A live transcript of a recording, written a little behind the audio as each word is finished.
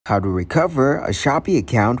How to recover a Shopee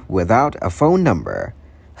account without a phone number.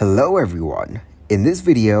 Hello everyone. In this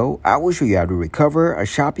video, I will show you how to recover a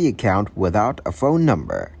Shopee account without a phone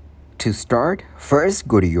number. To start, first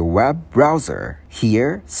go to your web browser.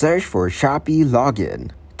 Here, search for Shopee Login.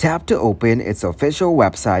 Tap to open its official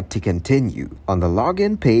website to continue. On the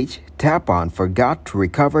login page, tap on Forgot to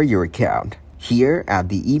recover your account. Here, add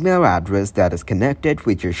the email address that is connected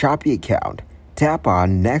with your Shopee account. Tap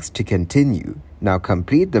on Next to continue. Now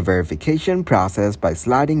complete the verification process by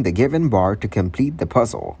sliding the given bar to complete the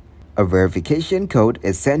puzzle. A verification code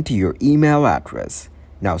is sent to your email address.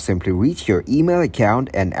 Now simply reach your email account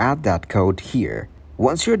and add that code here.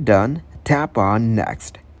 Once you're done, tap on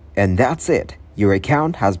Next. And that's it. Your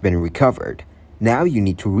account has been recovered. Now you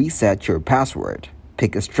need to reset your password.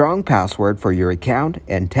 Pick a strong password for your account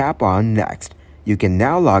and tap on Next. You can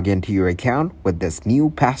now log into your account with this new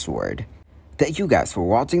password. Thank you guys for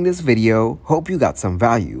watching this video. Hope you got some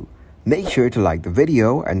value. Make sure to like the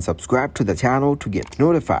video and subscribe to the channel to get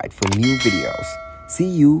notified for new videos. See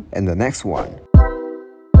you in the next one.